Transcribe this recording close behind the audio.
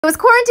It was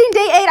quarantine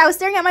day 8. I was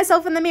staring at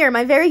myself in the mirror,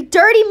 my very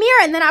dirty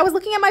mirror, and then I was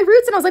looking at my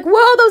roots and I was like,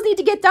 whoa, those need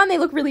to get done. They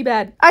look really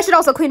bad. I should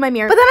also clean my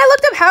mirror. But then I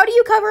looked up, how do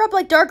you cover up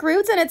like dark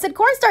roots? And it said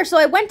cornstarch. So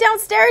I went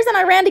downstairs and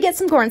I ran to get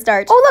some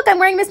cornstarch. Oh, look, I'm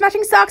wearing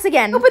mismatching socks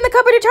again. Opened the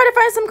cupboard to try to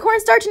find some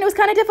cornstarch and it was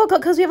kind of difficult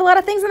because we have a lot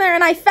of things in there.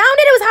 And I found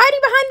it. It was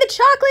hiding behind the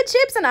chocolate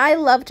chips. And I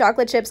love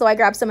chocolate chips. So I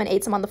grabbed some and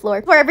ate some on the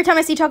floor. For every time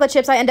I see chocolate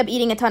chips, I end up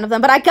eating a ton of them.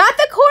 But I got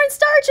the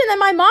cornstarch and then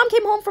my mom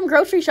came home from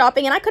grocery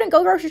shopping and I couldn't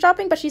go grocery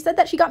shopping, but she said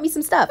that she got me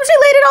some stuff. So she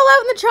laid it all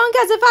out in the trunk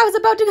as if I was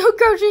about to go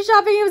grocery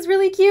shopping. It was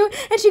really cute.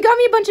 And she got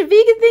me a bunch of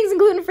vegan things and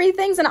gluten-free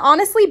things. And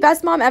honestly,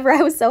 best mom ever.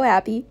 I was so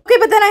happy. Okay,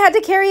 but then I had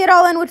to carry it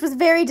all in, which was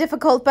very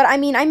difficult. But I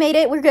mean, I made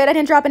it. We're good. I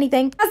didn't drop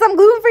anything. Some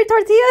gluten-free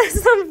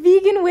tortillas, some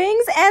vegan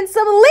wings, and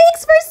some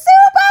leeks for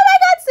soup. Oh my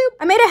god, soup.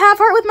 I made a half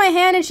heart with my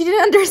hand and she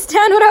didn't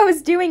understand what I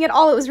was doing at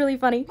all. It was really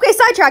funny. Okay,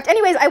 sidetracked.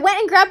 Anyways, I went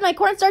and grabbed my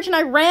cornstarch and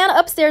I ran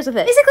upstairs with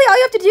it. Basically, all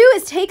you have to do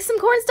is take some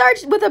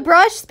cornstarch with a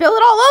brush, spill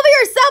it all over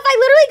yourself. I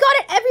literally got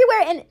it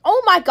everywhere. And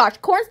oh my gosh,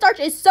 cornstarch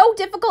is so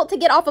difficult to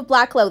get off of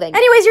black clothing.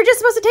 Anyways, you're just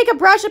supposed to take a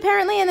brush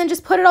apparently and then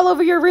just put it all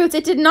over your roots.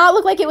 It did not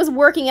look like it was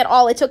working at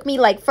all. It took me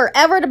like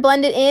forever to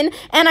blend it in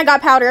and I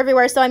got powder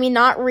everywhere. So I mean,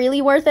 not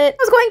really worth it.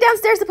 I was going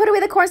downstairs to put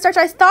away the cornstarch.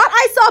 I thought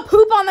I saw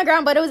poop on the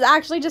ground, but it was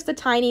actually just a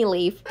tiny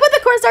leaf. Put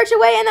the cornstarch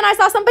away and then I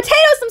saw some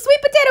potatoes, some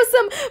sweet potatoes,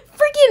 some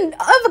freaking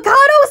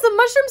avocado, some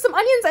mushrooms, some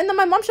onions. And then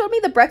my mom showed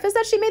me the breakfast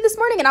that she made this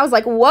morning and I was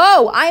like,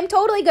 whoa, I'm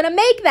totally gonna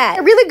make that.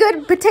 A really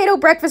good potato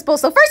breakfast bowl.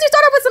 So first you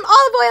start off with some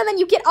olive oil and then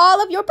you get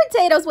all of your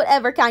potatoes,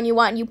 whatever kind you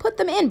want, and you put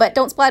them in, but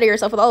don't splatter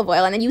yourself with olive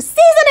oil, and then you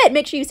season it.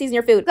 Make sure you season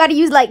your food. You gotta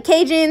use like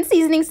Cajun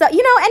seasoning stuff,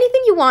 you know,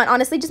 anything you want,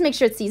 honestly, just make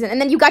sure it's seasoned.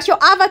 And then you got your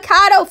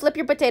avocado. Flip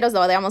your potatoes.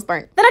 Oh, they almost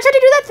burnt. Then I tried to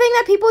do that thing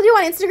that people do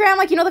on Instagram,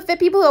 like, you know, the fit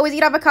people who always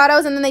eat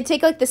avocados and then they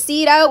take like the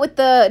seed out with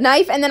the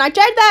knife, and then I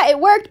tried that. It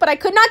worked, but I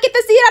could not get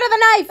the seed out of the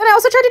knife. And I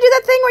also tried to do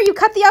that thing where you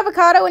cut the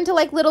avocado into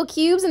like little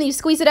cubes and then you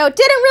squeeze it out.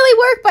 Didn't really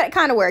work, but it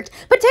kind of worked.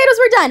 Potatoes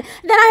were done.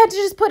 Then I had to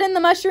just put in the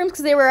mushrooms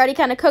because they were already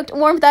kind of cooked,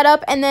 warmed that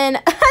up, and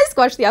then I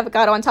squashed the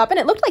avocado on top and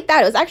it looked like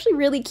that. It was actually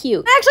really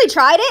cute. I actually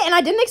tried it and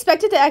I didn't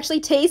expect it to actually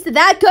taste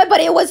that good, but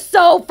it was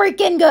so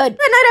freaking good.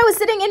 That night I was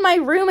sitting in my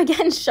room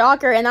again,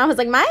 shocker, and I was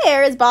like, my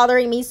hair is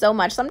bothering me so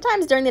much.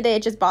 Sometimes during the day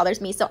it just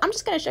bothers me. So I'm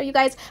just gonna show you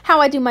guys how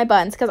I do my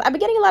buns because I've been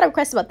getting a lot of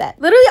requests about that.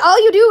 Literally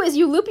all you do is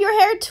you loop your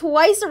hair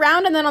twice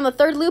around and then on the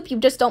third loop you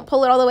just don't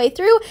pull it all the way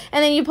through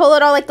and then you pull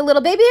it all like the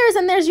little baby hairs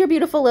and there's your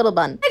beautiful little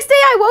bun. Next day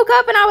I woke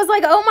up and I was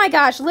like, oh my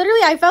gosh,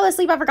 literally I fell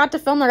asleep. I forgot to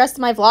film the rest of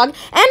my vlog, and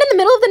in the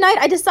middle of the night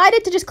I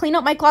decided to just clean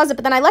out my closet,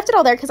 but then I left it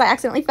all there because I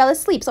accidentally fell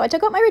asleep. So I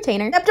took out my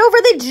retainer, stepped over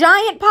the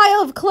giant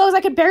pile of clothes.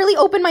 I could barely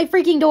open my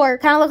freaking door.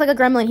 Kind of looked like a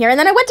gremlin here. And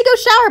then I went to go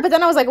shower, but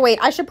then I was like, wait,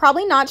 I should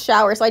probably not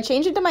shower. So I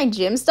changed into my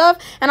gym stuff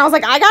and I was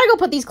like, I gotta go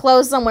put these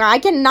clothes somewhere. I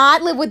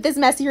cannot live with this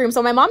messy room.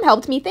 So my mom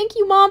helped me. Thank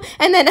you, Mom.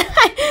 And then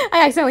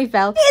I accidentally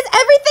fell. Is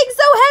everything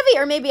so heavy?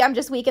 Or maybe I'm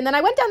just weak. And then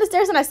I went down the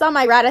stairs and I saw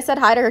my rat. I said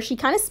hi to her. She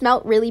kind of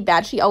smelled really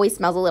bad. She always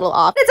smells a little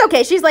off. It's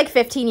okay. She's like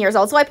 15 years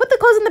old. So I put the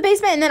clothes in the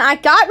basement and then I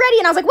got ready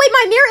and I was like, wait,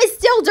 my mirror is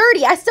still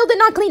dirty. I still did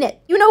not clean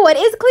it. You know what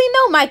is clean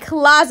though? My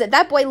closet.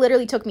 That boy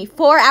literally took me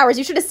 4 hours.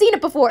 You should have seen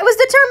it before. I was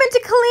determined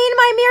to clean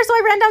my mirror, so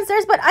I ran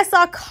downstairs, but I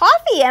saw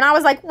coffee and I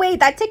was like, wait,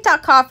 that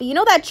TikTok coffee, you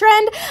know that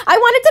trend? I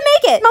wanted to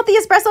make it. Smelled the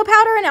espresso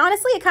powder and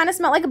honestly, it kind of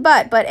smelled like a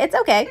butt, but it's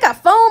okay.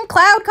 Got foam,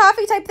 cloud,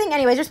 coffee type thing.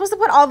 Anyways, you're supposed to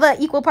put all the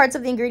equal parts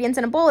of the ingredients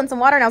in a bowl and some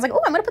water, and I was like,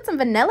 oh, I'm gonna put some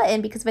vanilla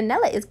in because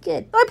vanilla is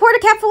good. So I poured a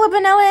cap full of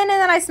vanilla in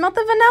and then I smelled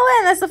the vanilla,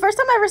 and that's the first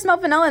time I ever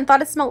smelled vanilla and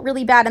thought it smelled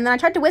really bad. And then I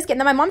tried to whisk it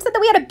and then my mom said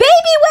that we had a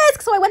baby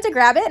whisk, so I went to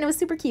grab it and it was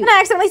super cute. And I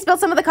accidentally spilled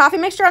some of the coffee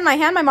mixture on my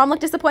hand. My mom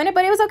looked disappointed,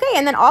 but it was okay.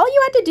 And then all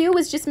you had to do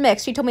was just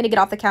mix. She told me to get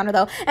off the counter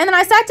though. And then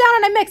I sat down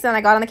and I mixed, and then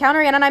I got on the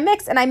counter again and I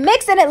mixed and I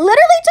mixed, and it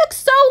literally took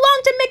so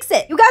long to mix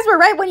it. You guys were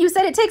right when you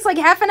said it takes like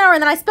half an hour,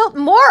 and then I spilled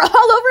more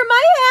all over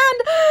my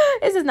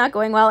hand. This is not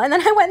going well. And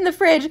then I went in the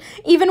fridge.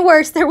 Even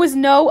worse, there was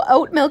no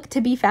oat milk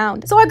to be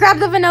found. So I grabbed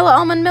the vanilla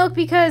almond milk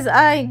because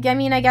I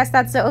mean, I guess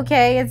that's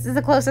okay. It's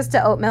the closest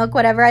to oat milk,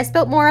 whatever. I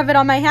spilled more of it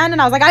on my hand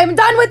and I was like, I'm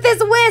done with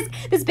this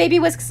whisk. This baby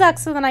whisk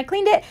sucks. So then I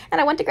cleaned it and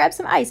I went to grab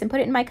some ice and put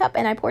it in my cup,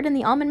 and I poured in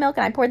the almond milk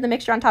and I poured the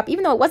mixture on top.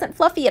 Even though it wasn't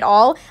fluffy at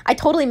all, I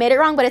totally made it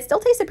wrong, but it still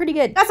tasted pretty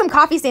good. Got some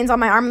coffee stains on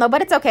my arm though,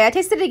 but it's okay. I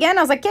tasted it again.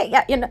 I was like,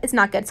 yeah, you know, it's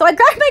not good. So I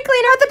grabbed my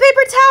cleaner with the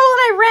paper towel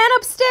and I ran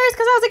upstairs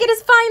because I was like, it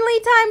is finally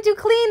time to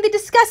clean the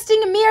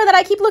disgusting mirror that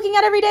I keep looking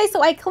at every day.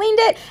 So I cleaned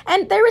it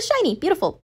and there was shiny, beautiful.